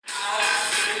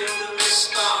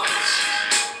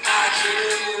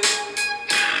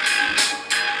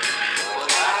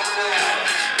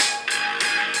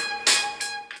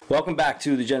Welcome back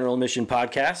to the General Admission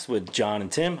Podcast with John and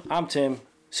Tim. I'm Tim.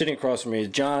 Sitting across from me is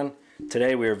John.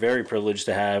 Today we are very privileged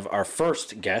to have our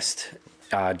first guest,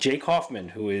 Jake Hoffman,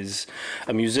 who is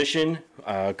a musician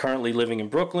currently living in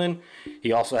Brooklyn.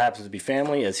 He also happens to be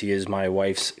family, as he is my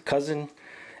wife's cousin.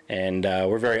 And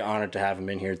we're very honored to have him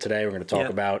in here today. We're going to talk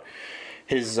about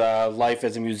his life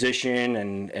as a musician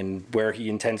and where he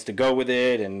intends to go with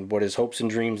it and what his hopes and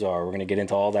dreams are. We're going to get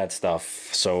into all that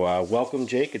stuff. So welcome,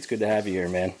 Jake. It's good to have you here,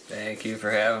 man. Thank you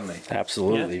for having me.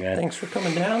 Absolutely, man. Thanks for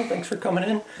coming down. Thanks for coming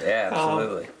in. Yeah,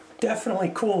 absolutely.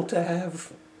 Definitely cool to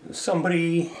have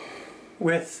somebody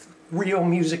with real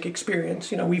music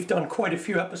experience. You know, we've done quite a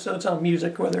few episodes on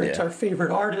music, whether it's our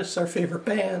favorite artists, our favorite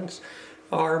bands,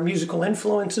 our musical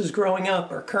influences growing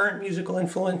up, our current musical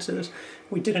influences.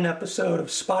 We did an episode of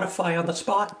Spotify on the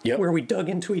Spot, where we dug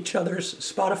into each other's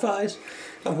Spotifys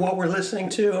of what we're listening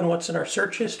to and what's in our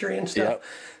search history and stuff.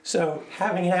 So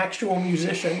having an actual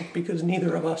musician, because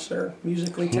neither of us are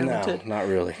musically talented. No, not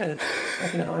really.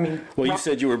 Well, you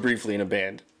said you were briefly in a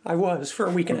band. I was for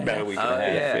a week and a half. About a week and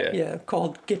a half, Yeah,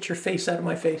 called Get Your Face Out of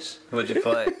My Face. What'd you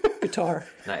play? Guitar.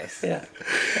 Nice. Yeah.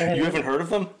 And You haven't heard of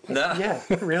them? No. Yeah,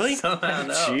 really? Somehow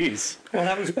no. Jeez. Well,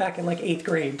 that was back in like 8th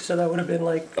grade, so that would have been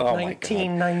like Oh,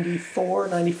 1994,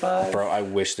 95. Bro, I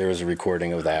wish there was a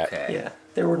recording of that. Okay. Yeah,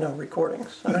 there were no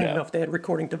recordings. I don't even know if they had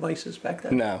recording devices back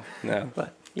then. No.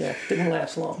 But yeah, didn't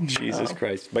last long. Jesus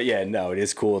Christ. But yeah, no, it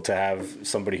is cool to have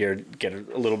somebody here get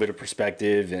a little bit of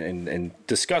perspective and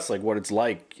discuss like what it's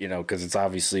like, you know, because it's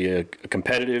obviously a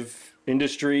competitive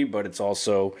industry, but it's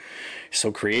also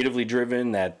so creatively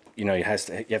driven that, you know, you have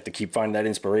to keep finding that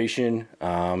inspiration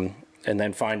and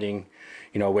then finding,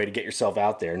 you know, a way to get yourself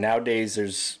out there. Nowadays,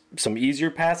 there's some easier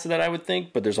paths to that, I would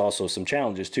think, but there's also some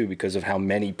challenges too because of how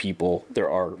many people there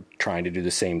are trying to do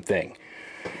the same thing.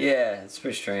 Yeah, it's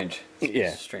pretty strange. It's Yeah.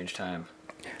 a strange time.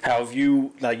 How have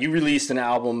you, now you released an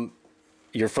album,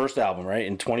 your first album, right,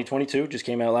 in 2022, just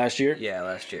came out last year? Yeah,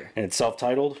 last year. And it's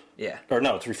self-titled? Yeah. Or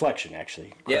no, it's Reflection,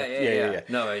 actually. Yeah.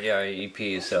 No, yeah, our EP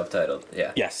is self-titled.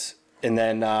 Yeah. Yes. And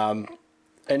then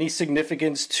any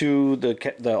significance to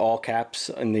the all caps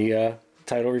in the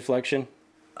title Reflection?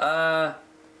 Nah,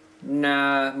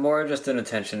 more just an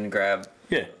attention grab.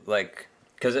 Yeah. Like,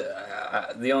 because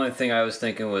the only thing I was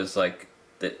thinking was like,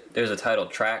 there's a title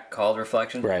track called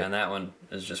Reflection, right, and that one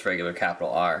is just regular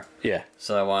capital R. Yeah.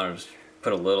 So I wanted to just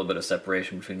put a little bit of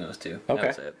separation between those two. Okay.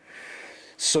 That was it.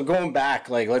 So going back,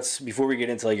 like, before we get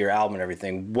into like your album and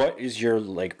everything, what is your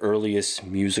like earliest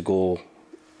musical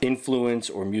influence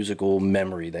or musical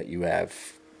memory that you have?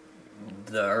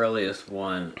 The earliest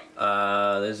one,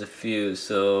 there's a few.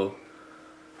 So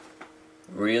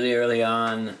really early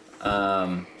on,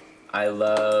 I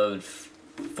loved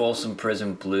Folsom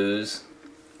Prison Blues,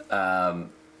 and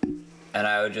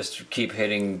I would just keep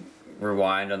hitting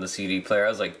rewind on the CD player. I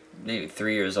was like maybe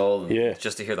 3 years old,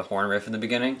 just to hear the horn riff in the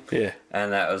beginning. Yeah.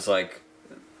 And that was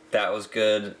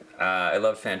good. I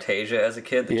loved Fantasia as a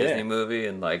kid, the Disney movie,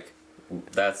 and like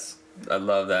I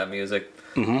love that music.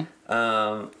 Mm-hmm.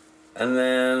 And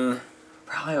then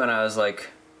probably when I was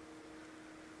like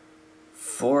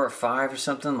 4 or 5 or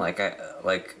something, I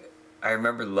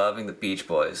remember loving the Beach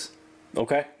Boys.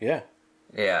 Okay. Yeah.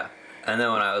 Yeah. And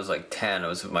then when I was like 10, it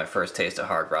was my first taste of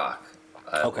hard rock.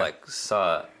 I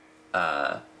saw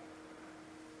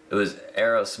it was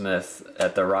Aerosmith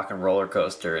at the Rock and Roller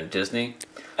Coaster in Disney.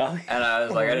 Oh. And I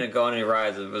was like, I didn't go on any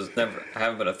rides. I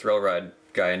haven't been a thrill ride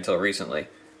guy until recently.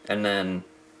 And then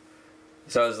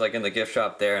so I was like in the gift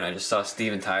shop there, and I just saw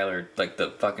Steven Tyler, like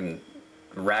the fucking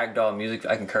ragdoll music.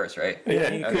 I can curse, right?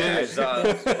 Yeah. Okay. I saw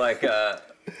like the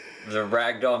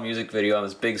ragdoll music video on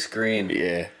this big screen.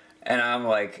 Yeah. And I'm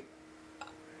like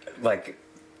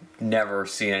never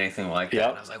seen anything like that.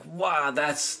 And I was like, wow,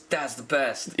 that's the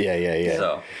best. Yeah.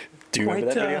 So, do you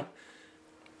remember that video?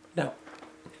 No.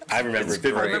 I remember it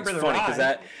vividly. I remember it's the funny ride.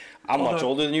 because I'm much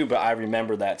older than you, but I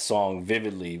remember that song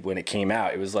vividly when it came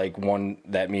out. It was like one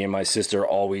that me and my sister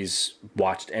always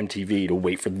watched MTV to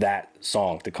wait for that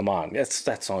song to come on.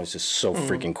 That song is just so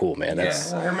freaking cool, man.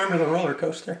 I remember the roller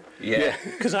coaster. yeah.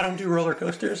 Because I don't do roller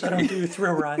coasters. I don't do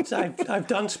thrill rides. I've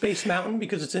done Space Mountain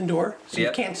because it's indoor, so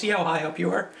you can't see how high up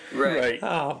you are. Right.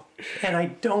 And I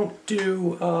don't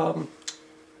do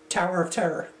Tower of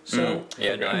Terror. So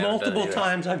multiple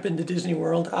times I've been to Disney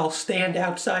World, I'll stand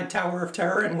outside Tower of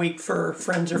Terror and wait for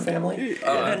friends or family.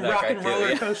 And Rock and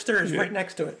Roller Coaster is right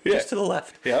next to it, just to the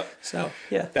left. Yep. So,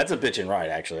 yeah. That's a bitchin' ride,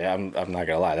 actually. I'm not going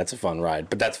to lie. That's a fun ride.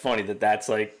 But that's funny that's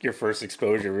like your first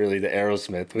exposure, really, to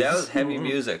Aerosmith. That was heavy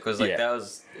music. That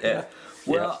was it. Yeah.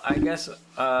 Well, I guess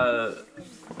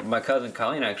my cousin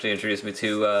Colleen actually introduced me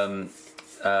to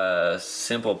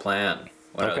Simple Plan.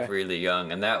 when I was really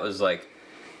young, and that was like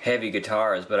heavy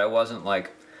guitars. But I wasn't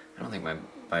like, I don't think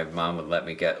my mom would let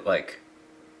me get like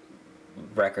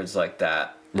records like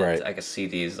that, right? I guess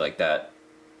CDs like that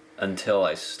until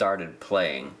I started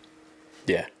playing.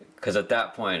 Yeah. Because at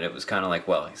that point it was kind of like,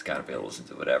 well, he's got to be able to listen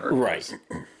to whatever. Right.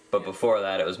 But before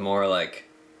that, it was more like,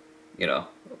 you know,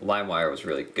 LimeWire was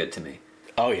really good to me.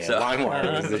 Oh yeah, so,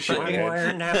 LimeWire was the shit.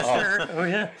 LimeWire, Napster. Oh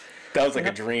yeah. That was like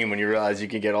a dream when you realized you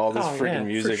could get all this freaking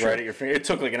music right at your finger. It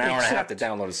took like an hour and a half to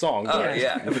download a song. Oh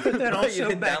yeah. But then also you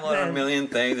can download then, a million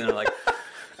things and like,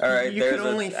 all right, you there's could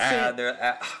only an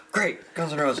ad. Great,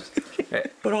 Guns N' Roses.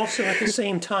 But also at the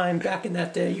same time, back in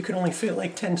that day, you could only fit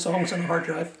like 10 songs on a hard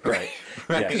drive. Right.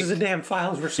 Because the damn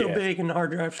files were so big and the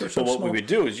hard drives were so small. small. What we would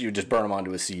do is you would just burn them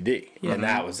onto a CD. Yeah. And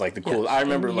that was like the cool. I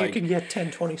remember you could get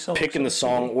 10, 20 songs. Picking the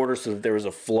song order so that there was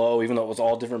a flow, even though it was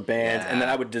all different bands. Yeah. And then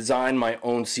I would design my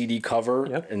own CD cover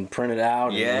and print it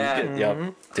out.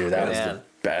 And Dude, that was the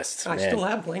best. I still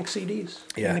have blank CDs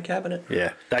in the cabinet.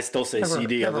 Yeah. I still say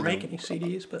CD. Never make any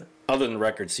CDs, but... Other than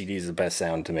record, CD is the best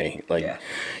sound to me. Like,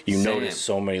 you notice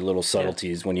so many little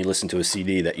subtleties when you listen to a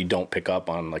CD that you don't pick up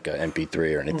on like a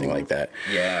MP3 or anything like that.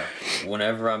 Yeah.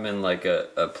 Whenever I'm in like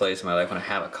a place in my life when I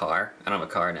have a car, I don't have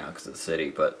a car now because of the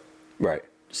city, but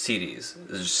CDs,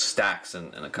 there's just stacks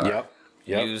in the car.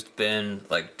 Yep. Used bin,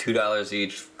 like $2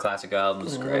 each, classic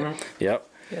albums, great. Yep.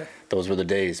 Yeah. Those were the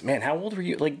days. Man, how old were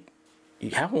you? Like,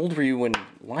 how old were you when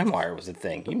LimeWire was a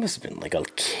thing? You must have been like a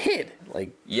kid. Like,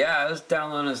 yeah, I was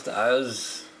downloading. I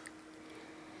was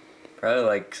probably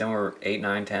like somewhere 8,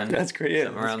 9, 10. That's great.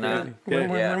 Something around that.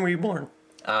 When were you born?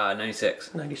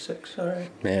 96. 96. All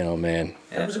right. Man, oh man.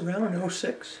 That was around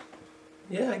 06.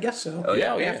 Yeah, I guess so. Oh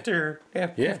yeah.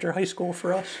 After high school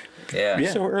for us.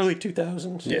 Yeah. So early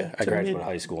 2000s. Yeah, I graduated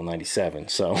high school in 97.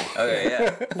 So. Okay.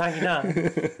 Yeah.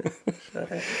 99.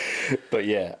 But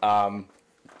yeah.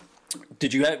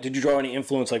 Did you draw any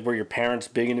influence, like were your parents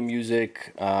big into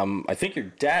music? I think your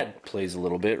dad plays a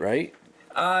little bit, right?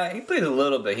 He played a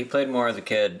little bit. He played more as a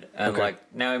kid, and like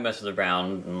now he messes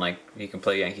around and like he can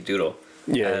play Yankee Doodle.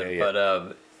 Yeah.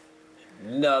 But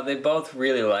no, they both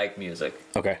really like music.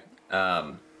 Okay.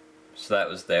 So that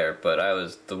was there, but I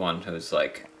was the one who was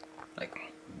like,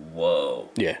 whoa.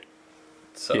 Yeah.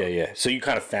 So yeah. So you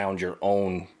kind of found your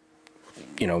own,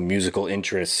 musical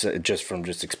interests just from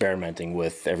experimenting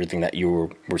with everything that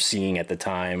you were seeing at the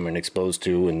time and exposed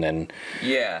to, and then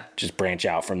just branch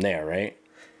out from there, right?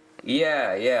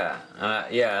 Yeah.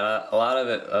 A lot of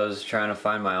it, I was trying to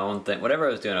find my own thing. Whatever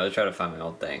I was doing, I was trying to find my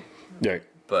own thing. Right.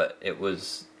 But it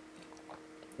was,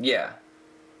 you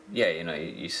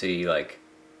see like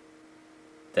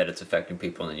that it's affecting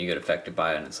people, and then you get affected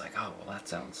by it, and it's like, oh well, that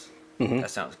sounds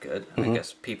good. I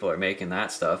guess people are making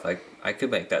that stuff. I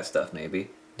could make that stuff maybe.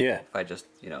 Yeah. If I just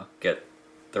get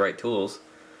the right tools.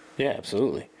 Yeah,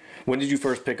 absolutely. When did you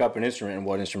first pick up an instrument, and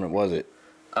what instrument was it?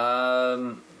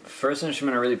 First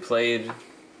instrument I really played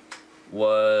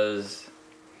was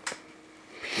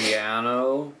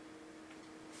piano,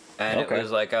 and it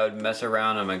was like I would mess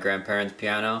around on my grandparents'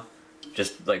 piano,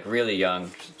 just like really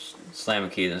young, slamming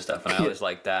keys and stuff, and I always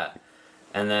liked that.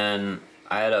 And then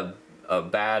I had a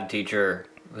bad teacher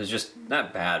who was just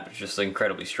not bad, but just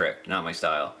incredibly strict, not my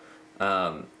style,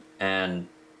 and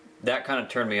that kind of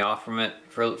turned me off from it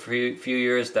for a few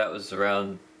years. That was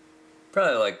around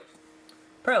probably like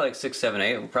 6, 7,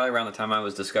 8, probably around the time I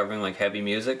was discovering like heavy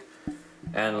music,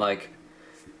 and like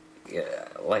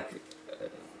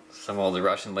some older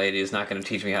Russian lady is not going to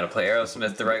teach me how to play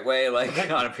Aerosmith the right way,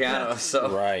 like on a piano.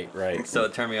 So right. So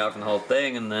it turned me off from the whole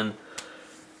thing, and then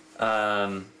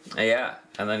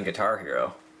and then Guitar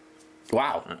Hero.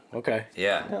 Wow. Okay.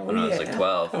 Yeah. When I was like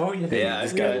 12. Oh yeah. Yeah.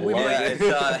 This guy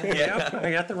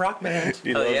I got the Rock Band.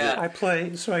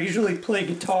 Oh, I usually play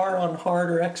guitar on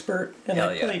Hard or Expert, and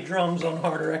I play drums on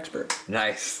Hard or Expert.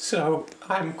 Nice. So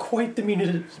I'm quite the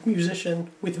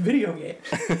musician with video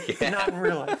games. Not in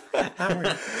real life.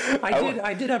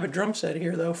 I did have a drum set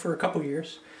here though for a couple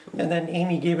years, and then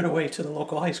Amy gave it away to the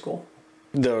local high school.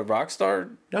 The Rockstar?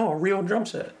 No, a real drum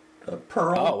set. A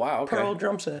Pearl. Oh wow. Okay. Pearl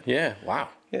drum set. Yeah. Wow.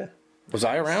 Yeah. Was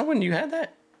I around when you had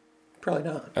that? Probably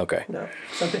not. Okay. No.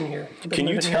 So I've been here. Can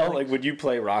you tell, like, when you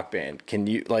play Rock Band, can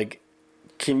you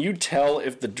tell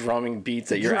if the drumming beats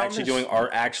that you're actually doing are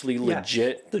actually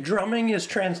legit? The drumming is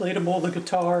translatable. The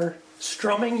guitar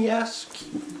strumming, yes,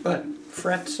 but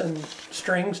frets and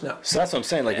strings, no. So that's what I'm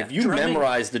saying. Like, if you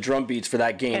memorize the drum beats for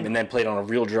that game and then played on a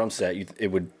real drum set, it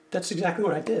would... That's exactly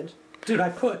what I did. Dude, I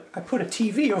put a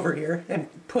TV over here and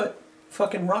put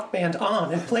fucking Rock Band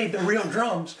on and played the real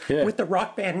drums with the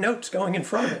Rock Band notes going in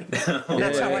front of me. And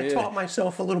that's how I taught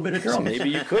myself a little bit of drums. So maybe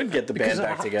you could get the band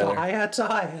back together. The hi-hat's a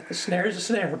hi-hat, the snare is a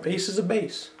snare, bass is a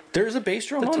bass. There's a bass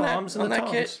drum on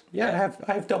that kit? Yeah,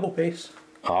 I have double bass.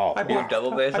 Oh, you have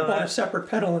double bass on that? I bought a separate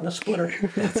pedal and a splitter.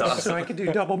 That's awesome. So I could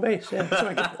do double bass,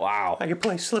 So I could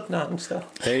play Slipknot and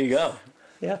stuff. There you go.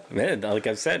 Yeah. Man, like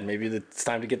I've said, maybe it's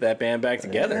time to get that band back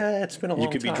together. It's been a long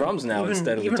time. You could be drums now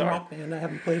instead of guitar. Even Rock Band I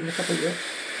haven't played in a couple of years.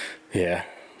 Yeah.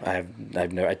 I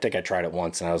think I tried it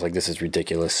once and I was like, this is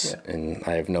ridiculous. Yeah. And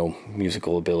I have no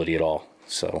musical ability at all.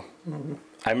 So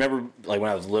I remember like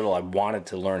when I was little, I wanted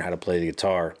to learn how to play the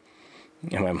guitar.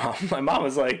 And my mom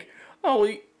was like,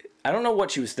 oh, I don't know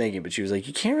what she was thinking, but she was like,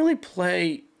 you can't really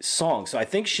play songs. So I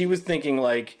think she was thinking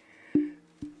like,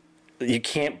 you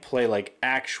can't play like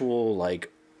actual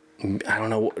like I don't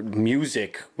know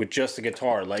music with just a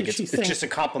guitar. Like it's just a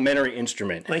complementary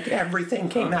instrument. Like everything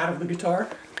came out of the guitar,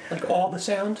 like all the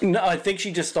sound. No, I think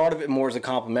she just thought of it more as a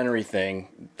complementary thing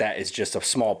that is just a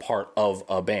small part of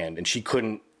a band, and she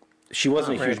wasn't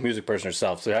a huge music person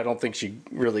herself, so I don't think she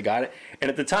really got it.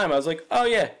 And at the time, I was like, oh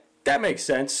yeah, that makes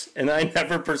sense, and I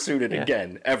never pursued it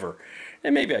again ever.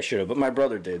 And maybe I should have, but my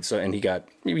brother did. So and he got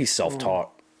maybe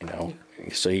self-taught,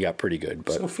 so he got pretty good.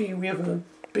 But Sophie, we have a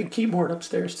big keyboard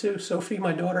upstairs too. Sophie,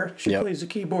 my daughter, she plays the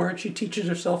keyboard. She teaches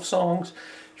herself songs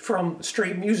from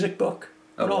straight music book,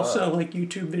 but also like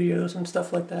YouTube videos and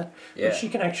stuff like that. Yeah, but she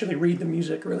can actually read the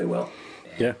music really well.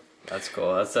 Yeah, that's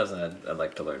cool. That's something I'd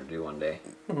like to learn to do one day.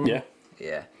 Yeah,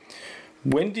 yeah.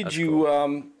 When did you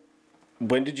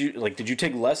did you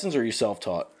take lessons or are you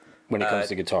self-taught when it comes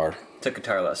to guitar? Took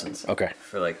guitar lessons. Okay.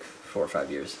 For like 4 or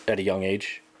 5 years. At a young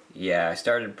age? Yeah, I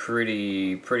started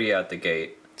pretty out the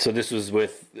gate. So this was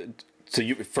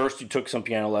you took some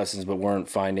piano lessons but weren't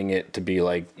finding it to be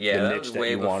like the niche that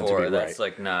you wanted to be. That's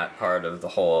like not part of the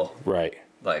whole right.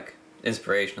 Like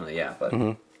inspirationally, but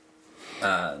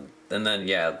and then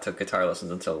I took guitar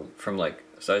lessons so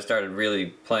I started really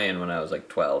playing when I was like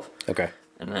 12. Okay.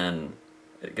 And then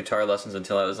guitar lessons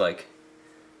until I was like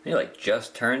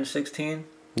just turned 16.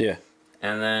 Yeah.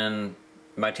 And then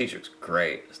my teacher's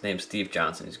great. His name's Steve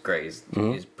Johnson. He's great. He's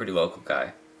a pretty local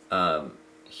guy.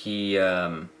 He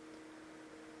would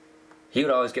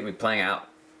always get me playing out,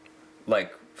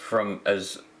 like from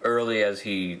as early as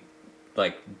he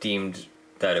like deemed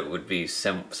that it would be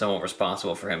somewhat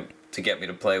responsible for him to get me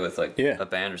to play with like a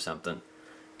band or something.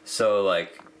 So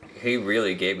like he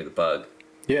really gave me the bug.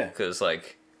 Yeah. Because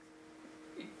like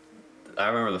I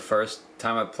remember the first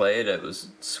time I played, it was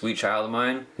Sweet Child of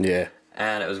Mine. Yeah.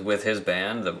 And it was with his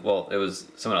band. It was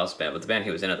someone else's band, but the band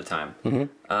he was in at the time.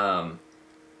 Mm-hmm.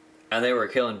 And they were a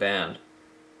killing band.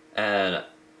 And,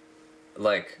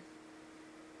 like,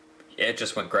 it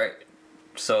just went great.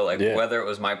 So, like, whether it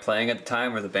was my playing at the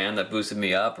time or the band that boosted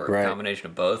me up or a combination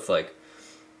of both, like,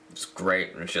 it was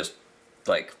great. And it's just,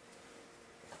 like,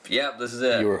 this is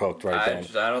it. You were hooked then.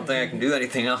 I don't think I can do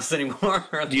anything else anymore.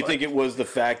 Do you think it was the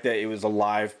fact that it was a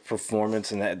live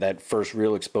performance and that first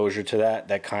real exposure to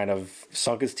that kind of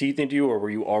sunk its teeth into you, or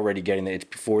were you already getting the itch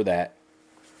before that?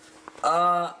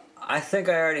 I think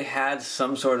I already had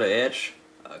some sort of itch,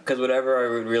 because whatever I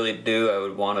would really do, I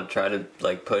would want to try to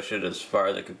like push it as far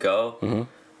as it could go.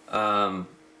 Mm-hmm.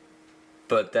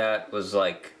 But that was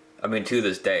like, I mean, to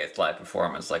this day, it's live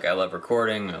performance. Like, I love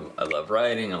recording, I love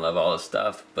writing, I love all this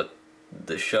stuff, but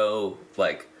the show,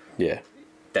 like,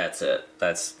 that's it.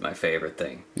 That's my favorite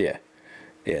thing. Yeah.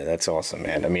 Yeah, that's awesome,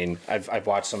 man. I mean, I've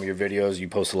watched some of your videos. You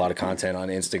post a lot of content on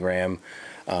Instagram,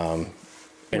 and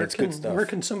it's good stuff. Where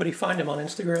can somebody find him on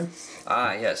Instagram?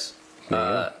 Yes.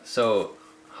 So,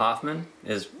 Hoffman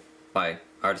is my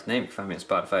artist name. You can find me on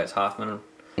Spotify as Hoffman,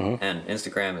 and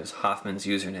Instagram is Hoffman's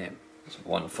username. It's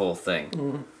one full thing.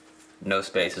 Mm-hmm. No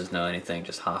spaces, no anything,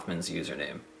 just Hoffman's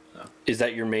username. So. Is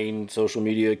that your main social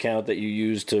media account that you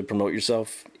use to promote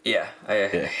yourself? Yeah, I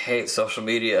hate social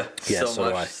media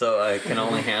so much, so I can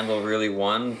only handle really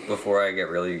one before I get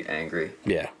really angry.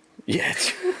 Yeah. Yeah.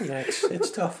 It's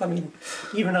tough. I mean,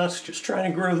 even us just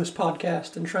trying to grow this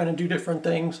podcast and trying to do different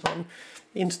things on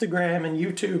Instagram and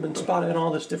YouTube and Spotify and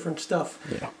all this different stuff.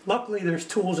 Yeah. Luckily, there's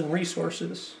tools and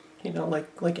resources,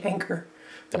 like Anchor.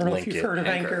 I don't know if you've heard of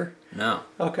Anchor. No.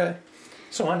 Okay.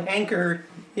 So on Anchor,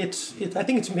 I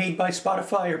think it's made by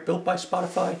Spotify or built by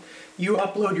Spotify. You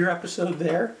upload your episode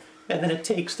there, and then it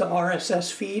takes the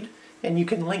RSS feed, and you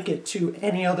can link it to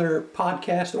any other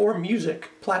podcast or music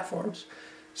platforms.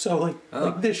 So like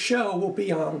this show will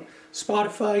be on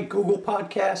Spotify, Google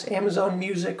Podcasts, Amazon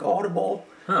Music, Audible,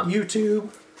 YouTube,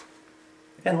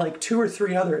 and like 2 or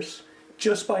 3 others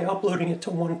just by uploading it to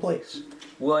one place.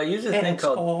 Well, I use a thing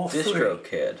called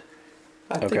DistroKid.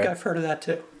 I think I've heard of that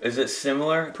too. Is it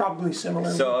similar? Probably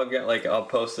similar. So I'll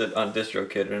post it on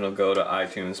DistroKid and it'll go to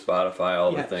iTunes, Spotify,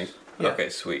 all the things. Yeah. Okay,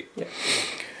 sweet. Yeah.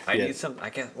 I need something. I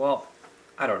guess. Well,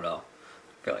 I don't know.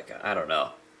 I feel like I don't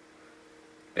know.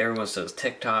 Everyone says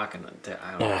TikTok, and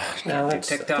I don't know. I can't do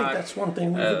TikTok. I think that's one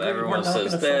thing we've agreed everyone we're not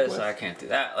says gonna this. fuck with. I can't do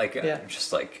that. Like, I'm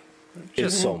just like.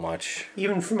 It's so much.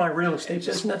 Even for my real estate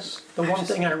business, the one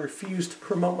thing I refuse to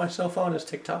promote myself on is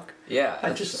TikTok. Yeah.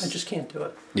 I just can't do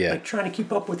it. Yeah. Like trying to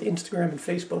keep up with Instagram and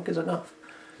Facebook is enough.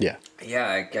 Yeah.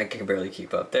 Yeah, I can barely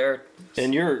keep up there.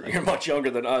 And you're much younger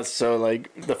than us, so like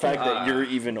the fact that you're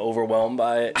even overwhelmed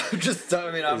by it.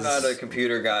 I'm not a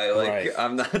computer guy. Like Right.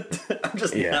 I'm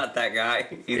just not that guy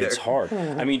either. It's hard.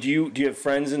 I mean, do you have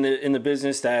friends in the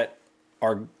business that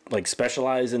are like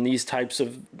specialized in these types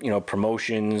of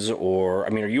promotions, or I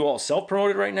mean, are you all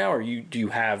self-promoted right now, or do you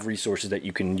have resources that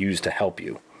you can use to help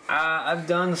you? I've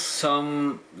done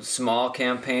some small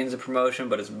campaigns of promotion,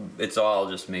 but it's all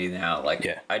just me now. Like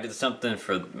I did something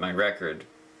for my record,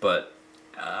 but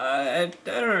I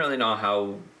don't really know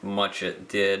how much it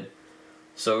did.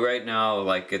 So right now,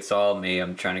 like it's all me.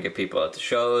 I'm trying to get people at the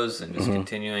shows and just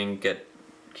continuing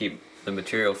keep the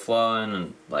material flowing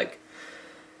and like.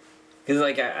 Because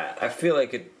like I feel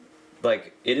like it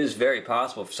is very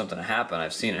possible for something to happen.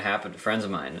 I've seen it happen to friends of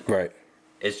mine. Right.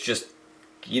 It's just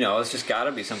it's just got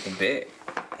to be something big.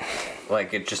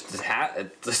 Like it just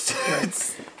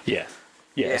it's yeah.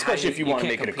 Especially if you want to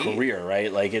make it a career,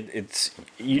 right? Like it's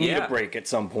you need a break at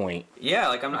some point. Yeah,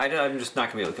 like I'm just not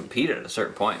gonna be able to compete at a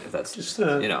certain point if that's just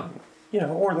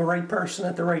or the right person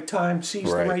at the right time sees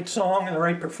the right song and the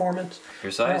right performance.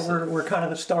 Precisely. We're kind of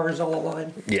the stars all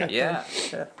aligned. Yeah.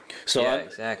 So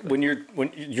exactly. When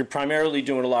you're primarily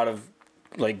doing a lot of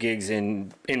like gigs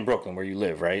in Brooklyn where you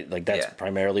live, right? Like that's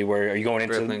primarily where are you going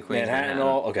into Brooklyn, Queens, Manhattan and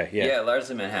all? Okay, yeah. Yeah,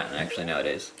 largely Manhattan actually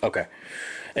nowadays. Okay.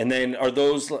 And then are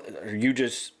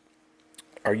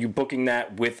you booking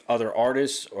that with other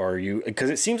artists, or are you, because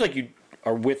it seems like you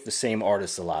are with the same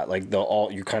artists a lot, like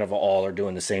you kind of all are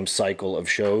doing the same cycle of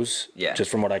shows,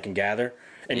 just from what I can gather,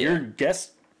 and you're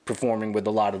guest performing with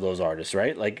a lot of those artists,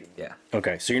 right? Like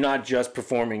okay, so you're not just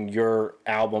performing your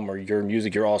album or your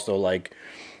music, you're also like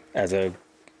as a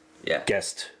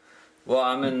guest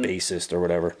I'm in bassist or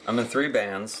whatever. I'm in 3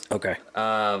 bands. Okay.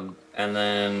 And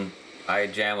then I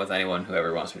jam with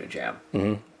whoever wants me to jam.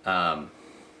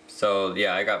 So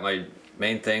I got my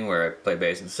main thing where I play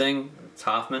bass and sing. It's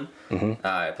Hoffman.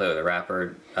 I play with a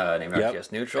rapper named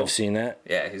RTS Neutral. I've seen that.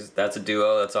 Yeah, that's a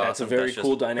duo. That's awesome. That's a very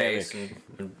cool dynamic. Bass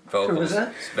and vocals. Who is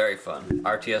that? It's very fun.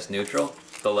 RTS Neutral.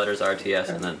 The letters RTS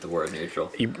and then the word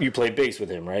neutral. You play bass with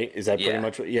him, right? Is that pretty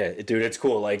much what? Yeah, dude, it's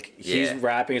cool. Like he's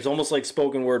rapping. It's almost like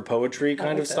spoken word poetry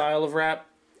kind of style of rap,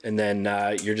 and then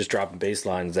you're just dropping bass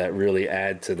lines that really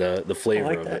add to the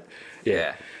flavor of it.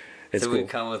 Yeah. It's so cool. we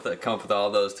come up with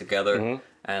all those together,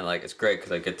 and like it's great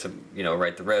because I get to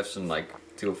write the riffs and like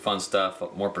do fun stuff,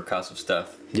 more percussive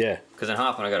stuff. Yeah. Because in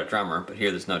Hoffman I got a drummer, but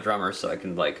here there's no drummer, so I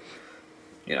can like,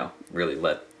 really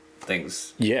let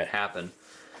things happen.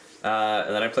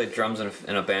 And then I played drums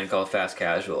in a band called Fast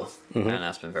Casual, and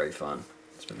that's been very fun.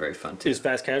 It's been very fun too. Is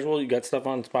Fast Casual? You got stuff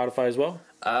on Spotify as well?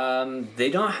 They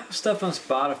don't have stuff on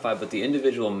Spotify, but the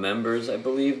individual members I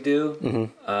believe do.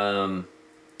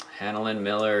 Hannah-Lynn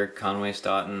Miller, Conway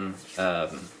Stoughton,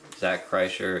 Zach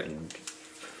Kreischer, and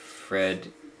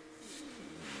Fred.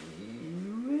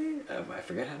 I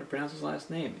forget how to pronounce his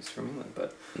last name. He's from England,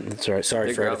 but that's all right.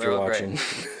 Sorry, Fred, if you're watching.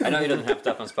 I know he doesn't have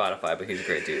stuff on Spotify, but he's a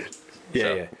great dude.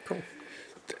 Yeah. Cool.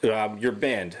 Your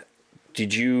band.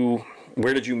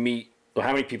 Where did you meet? Well,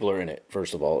 how many people are in it?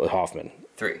 First of all, Hoffman.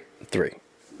 3.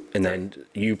 And then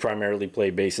you primarily play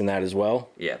bass in that as well?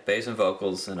 Yeah, bass and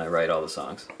vocals, and I write all the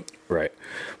songs. Right.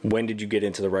 When did you get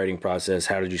into the writing process?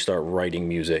 How did you start writing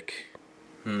music?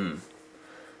 I've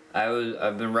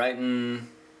been writing.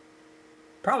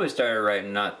 Probably started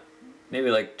writing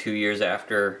maybe like 2 years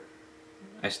after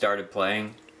I started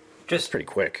playing. Just pretty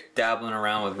quick. Dabbling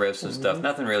around with riffs and stuff.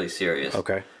 Nothing really serious.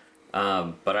 Okay.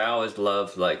 But I always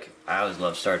loved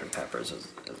Sgt. Pepper's,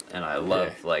 and I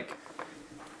love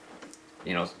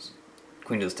Queen of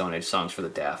the Stone Age songs for the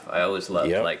deaf. I always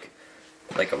loved like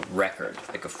a record,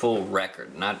 like a full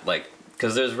record, not like,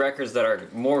 because there's records that are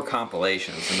more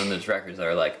compilations, and then there's records that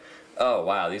are like, oh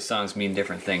wow, these songs mean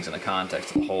different things in the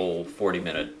context of the whole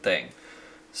 40-minute thing.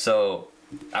 So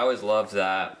I always loved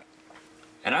that,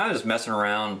 and I was messing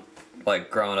around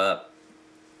like growing up,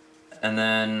 and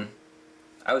then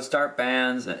I would start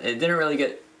bands. It didn't really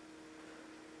get.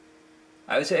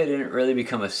 I would say I didn't really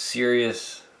become a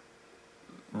serious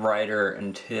writer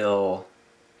until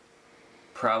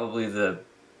probably the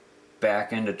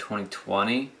back end of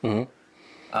 2020.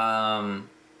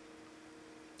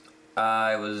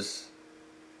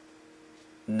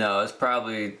 It's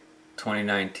probably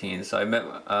 2019. So I met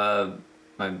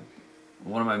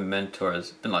one of my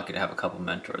mentors. Been lucky to have a couple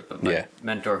mentors, but my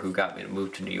mentor who got me to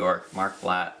move to New York, Mark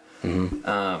Blatt,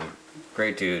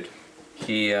 great dude.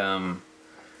 He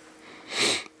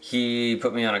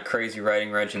put me on a crazy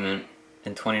writing regimen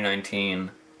in 2019,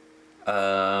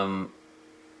 and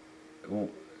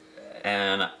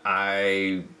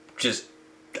I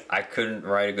couldn't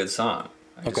write a good song.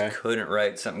 I just couldn't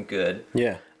write something good.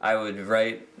 Yeah. I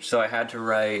had to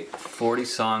write 40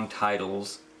 song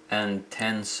titles and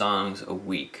 10 songs a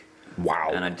week.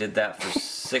 Wow. And I did that for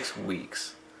 6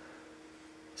 weeks.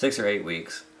 6 or 8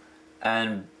 weeks.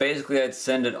 And basically I'd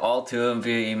send it all to him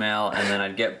via email, and then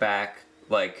I'd get back,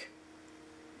 like,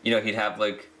 he'd have,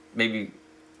 like, maybe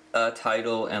a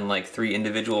title and, like, 3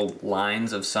 individual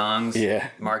lines of songs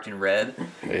marked in red.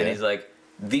 Yeah. And he's like,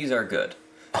 these are good.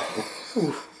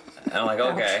 And I'm like,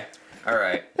 okay, all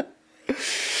right.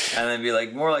 And then be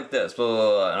like, more like this, blah,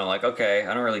 blah, blah. And I'm like, okay,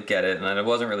 I don't really get it. And then I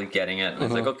wasn't really getting it. And I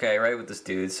was like, okay, write with this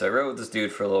dude. So I wrote with this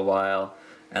dude for a little while.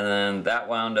 And then that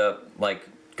wound up, like,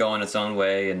 going its own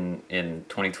way in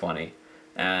 2020.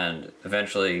 And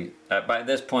eventually, by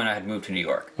this point, I had moved to New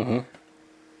York.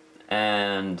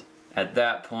 And at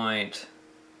that point,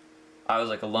 I was,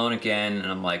 like, alone again.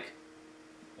 And I'm like,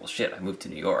 well, shit, I moved to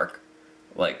New York.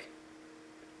 Like,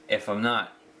 if I'm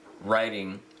not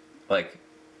writing, like,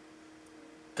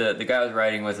 the guy I was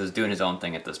writing with was doing his own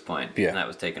thing at this point, and that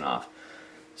was taken off.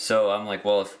 So I'm like,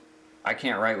 well, if I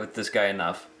can't write with this guy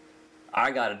enough, I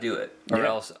got to do it, or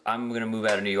else I'm going to move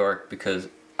out of New York, because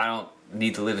I don't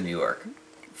need to live in New York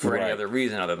for any other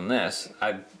reason other than this.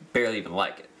 I barely even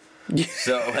like it.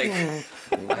 So, like,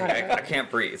 I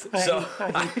can't breathe.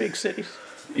 I hate big cities.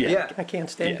 Yeah. I can't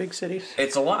stand big cities.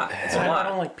 It's a lot. I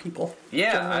don't like people.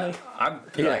 Yeah, I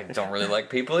don't really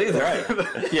like people either. Right.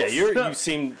 Yeah, you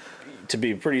seem to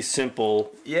be a pretty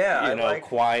simple,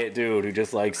 quiet dude who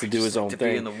just likes to do his own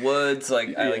thing. Be in the woods,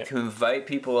 like I like to invite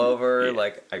people over,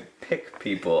 like I pick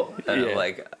people, and I'm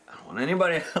like, I don't want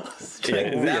anybody else.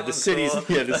 The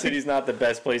city's not the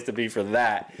best place to be for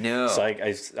that. No. So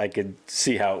I could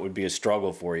see how it would be a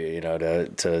struggle for you,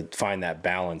 to find that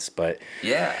balance. But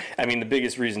I mean, the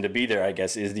biggest reason to be there, I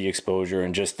guess, is the exposure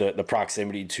and just the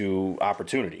proximity to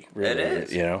opportunity. Really,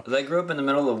 it is. I grew up in the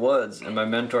middle of the woods, and my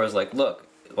mentor was like, look,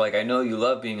 like, I know you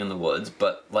love being in the woods,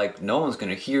 but, like, no one's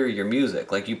going to hear your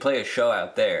music. Like, you play a show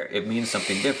out there, it means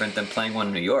something different than playing one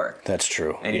in New York. That's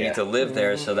true. And you need to live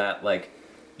there so that, like,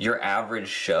 your average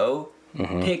show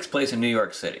takes place in New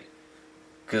York City.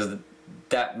 Because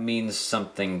that means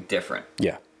something different.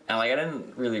 Yeah. And, like, I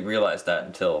didn't really realize that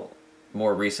until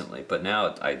more recently, but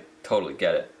now I totally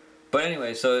get it. But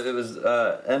anyway, so it was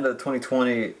end of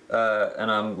 2020, and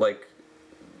I'm, like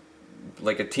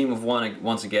a team of one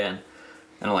once again.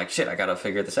 And I'm like, shit, I gotta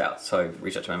figure this out. So I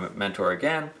reached out to my mentor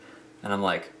again, and I'm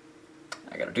like,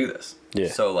 I gotta do this. Yeah.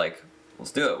 So, like, let's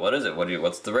do it. What is it?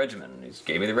 What's the regimen? And he just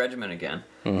gave me the regimen again.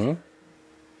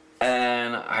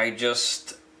 And I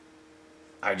just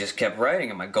kept writing,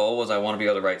 and my goal was I want to be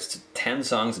able to write 10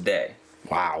 songs a day.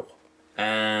 Wow.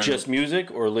 And just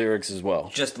music or lyrics as well?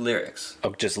 Just lyrics.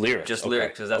 Oh, just lyrics. Just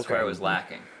lyrics, because that's where I was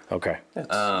lacking. Okay.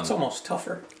 It's almost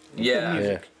tougher.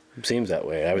 Yeah. Seems that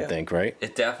way, I would think, right?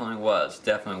 It definitely was.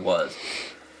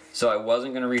 So I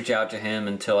wasn't going to reach out to him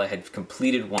until I had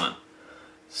completed one.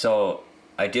 So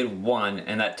I did one,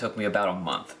 and that took me about a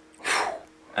month.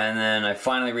 And then I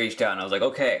finally reached out, and I was like,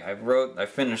 okay, I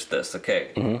finished this. Okay,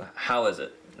 how is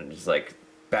it? And he's like,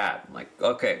 bad. I'm like,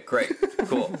 okay, great,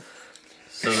 cool.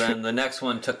 So then the next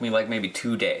one took me like maybe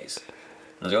 2 days.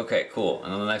 I was like, okay, cool.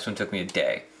 And then the next one took me a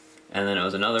day. And then it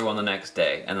was another one the next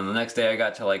day. And then the next day I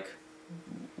got to like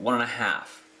 1.5.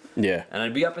 Yeah. And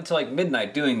I'd be up until like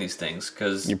midnight doing these things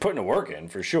because you're putting the work in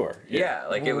for sure. Yeah,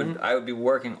 like I would be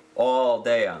working all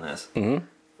day on this.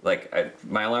 Like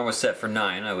my alarm was set for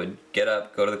 9. I would get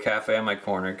up, go to the cafe on my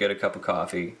corner, get a cup of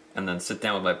coffee, and then sit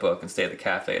down with my book and stay at the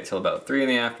cafe until about 3 in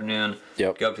the afternoon.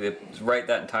 Yep. Go up to write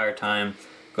that entire time.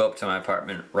 Go up to my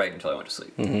apartment, write until I went to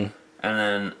sleep. And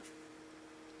then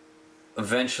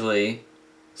eventually,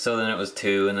 so then it was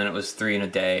 2, and then it was 3 in a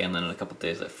day, and then in a couple of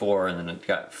days like 4, and then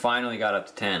it finally got up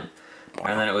to 10. Wow.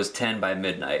 And then it was 10 by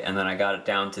midnight, and then I got it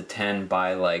down to 10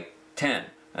 by like 10,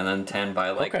 and then 10 by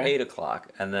like 8 o'clock,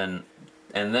 and then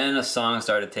a song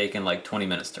started taking like 20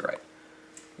 minutes to write.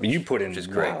 You put in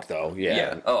work though,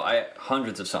 yeah. Oh, I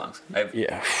hundreds of songs. I've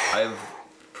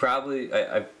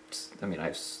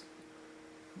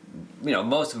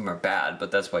most of them are bad, but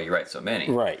that's why you write so many.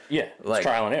 Right. Yeah. It's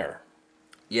trial and error.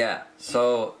 Yeah.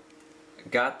 So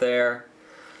got there,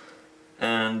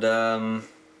 and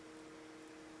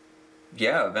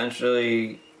yeah,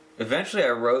 eventually I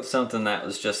wrote something that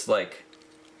was just like,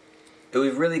 it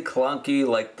was really clunky,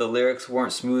 like the lyrics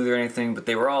weren't smooth or anything, but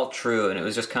they were all true, and it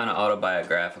was just kind of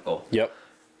autobiographical. Yep.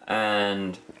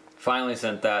 And finally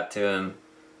sent that to him,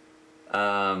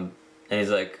 and he's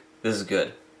like, "This is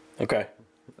good." Okay.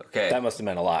 Okay. That must have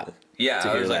meant a lot. Yeah,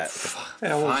 I was like,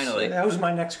 finally. That was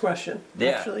my next question,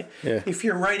 actually. Yeah. If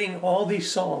you're writing all these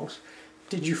songs,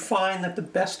 did you find that the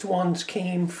best ones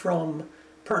came from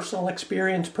personal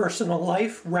experience, personal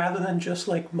life, rather than just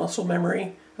like muscle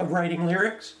memory of writing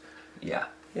lyrics? Yeah.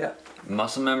 Yeah.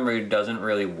 Muscle memory doesn't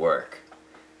really work.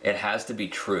 It has to be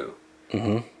true.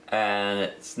 Mm-hmm. And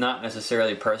it's not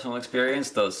necessarily personal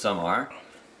experience, though some are.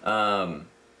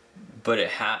 But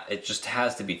it just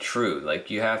has to be true.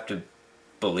 Like, you have to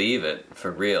believe it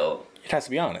for real. It has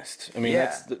to be honest. I mean,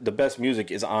 that's the best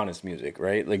music is honest music,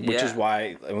 right? Like, which is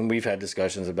why when we've had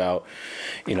discussions about,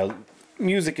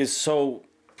 music is so,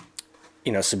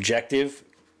 subjective,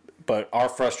 but our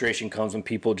frustration comes when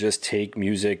people just take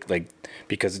music like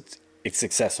because it's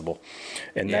accessible,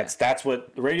 and that's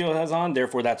what the radio has on.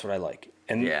 Therefore, that's what I like.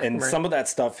 And some of that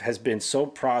stuff has been so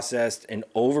processed and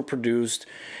overproduced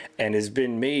and has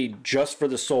been made just for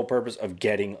the sole purpose of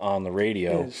getting on the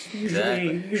radio. There's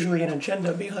usually an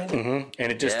agenda behind it. Mm-hmm.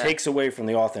 And it just takes away from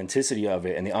the authenticity of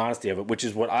it and the honesty of it, which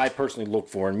is what I personally look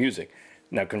for in music.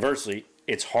 Now, conversely,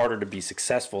 it's harder to be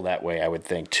successful that way, I would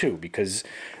think, too, because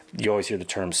you always hear the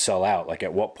term sell out. Like,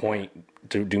 at what point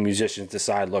do musicians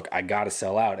decide, look, I got to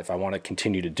sell out if I want to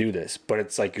continue to do this? But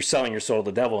it's like you're selling your soul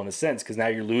to the devil in a sense, because now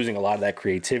you're losing a lot of that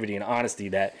creativity and honesty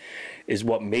that is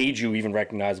what made you even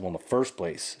recognizable in the first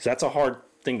place. So that's a hard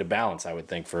thing to balance, I would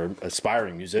think, for an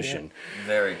aspiring musician. Yeah.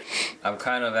 Very. I'm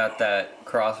kind of at that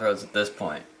crossroads at this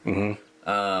point.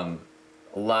 Mm-hmm.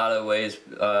 A lot of ways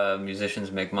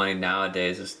musicians make money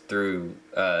nowadays is through,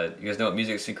 you guys know what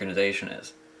music synchronization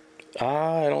is?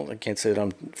 I can't say that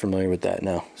I'm familiar with that,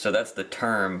 no. So that's the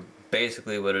term.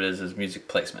 Basically what it is music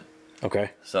placement.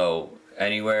 Okay. So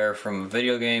anywhere from a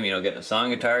video game, getting a song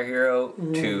Guitar Hero,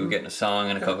 to getting a song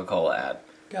in a Coca-Cola ad.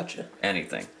 Gotcha.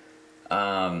 Anything.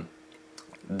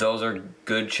 Those are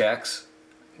good checks.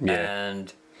 Yeah.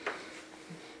 And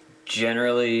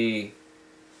generally,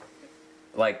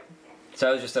 like, so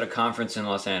I was just at a conference in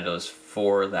Los Angeles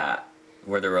for that,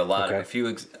 where there were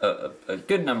a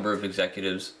good number of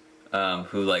executives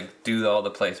who like do all the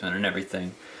placement and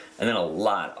everything, and then a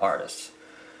lot of artists.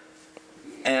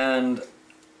 And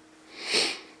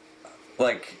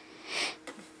like,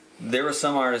 there were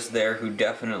some artists there who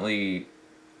definitely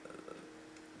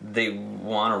they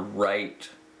want to write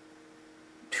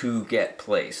to get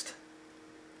placed,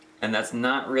 and that's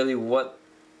not really what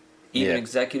even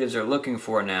executives are looking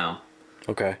for now.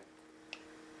 Okay.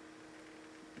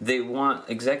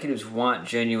 Executives want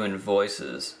genuine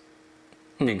voices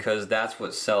because that's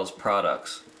what sells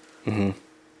products. Mm-hmm.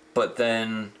 But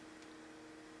then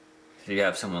you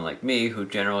have someone like me who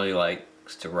generally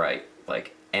likes to write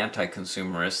like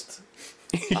anti-consumerist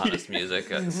honest music.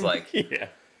 It's like,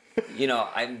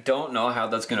 I don't know how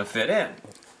that's going to fit in.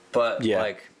 But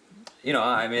like,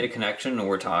 I made a connection and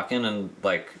we're talking and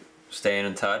like staying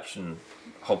in touch, and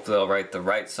hopefully I'll write the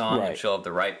right song and she'll have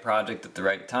the right project at the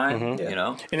right time, And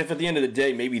if at the end of the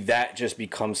day, maybe that just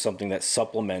becomes something that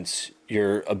supplements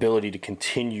your ability to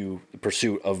continue the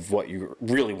pursuit of what you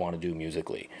really want to do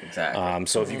musically. Exactly.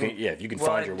 So if you can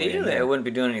find your way in ideally, there. I wouldn't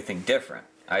be doing anything different.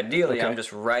 Ideally, I'm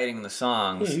just writing the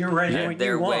songs. Yeah, you're writing and what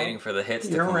they're you want. waiting for the hits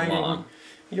to come along.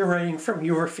 You're writing from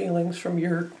your feelings, from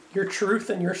your truth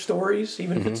and your stories,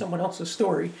 even if it's someone else's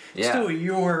story. It's still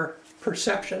your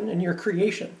perception and your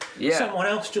creation. Yeah. Someone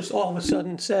else just all of a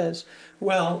sudden says,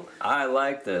 well, I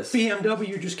like this.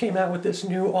 BMW just came out with this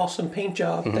new awesome paint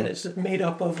job that is made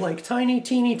up of like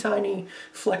teeny tiny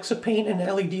flecks of paint and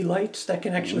LED lights that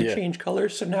can actually change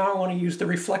colors. So now I want to use the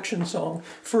reflection song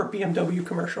for a BMW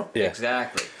commercial. Yeah.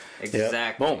 Exactly.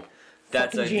 Boom.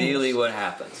 That's Fucking ideally genius. what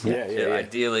happens. Yeah.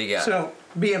 Ideally, So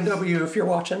BMW, if you're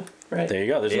watching, right? There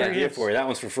you go. There's an idea for you. That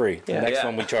one's for free. Yeah. The next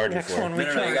one we charge Next you for. one we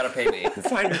No, you gotta pay me.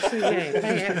 Find us. Pay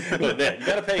him. You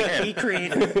gotta pay him. He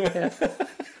created it. Yeah.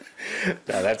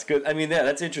 No, that's good. I mean,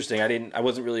 that's interesting. I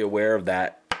wasn't really aware of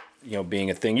that, being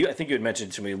a thing. I think you had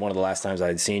mentioned to me one of the last times I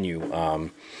had seen you,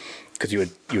 because you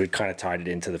had kind of tied it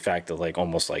into the fact of like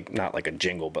almost like not like a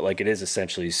jingle, but like it is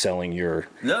essentially selling your.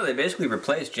 No, they basically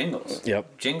replaced jingles.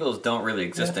 Yep. Jingles don't really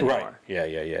exist anymore. Right.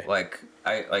 Yeah. Like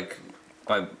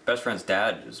my best friend's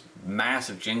dad is a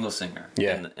massive jingle singer.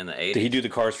 Yeah. In the 80s. Did he do the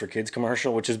Cars for Kids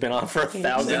commercial, which has been on for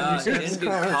 1,000 No, years? he didn't do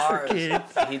Cars.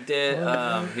 He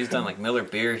did. He's done like Miller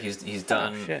Beer. He's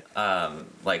done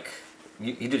like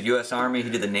he did U.S. Army. He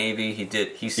did the Navy.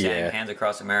 He sang Hands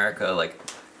Across America. Like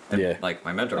And, Yeah. like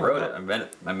my mentor wrote it.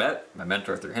 I met my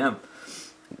mentor through him,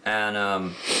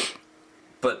 and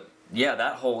but yeah,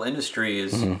 that whole industry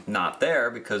is not there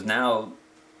because now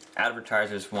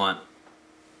advertisers want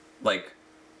like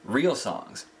real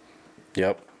songs.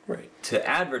 Yep. Right. To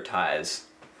advertise.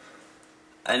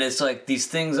 And it's like these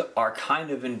things are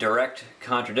kind of in direct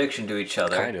contradiction to each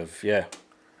other. Kind of, yeah.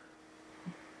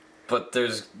 But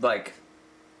there's like,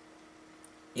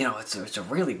 you know, it's a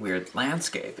really weird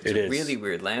landscape. It's a really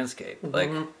weird landscape. Like,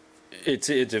 it's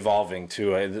evolving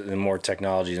too. The more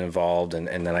technology is involved, and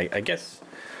then I guess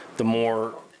the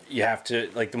more you have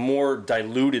to, like, the more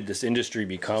diluted this industry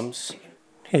becomes.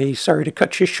 Hey, sorry to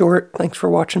cut you short. Thanks for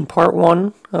watching part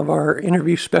 1 of our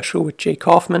interview special with Jake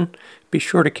Hoffman. Be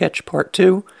sure to catch part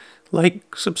 2.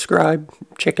 Like, subscribe,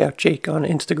 check out Jake on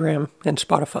Instagram and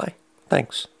Spotify.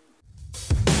 Thanks.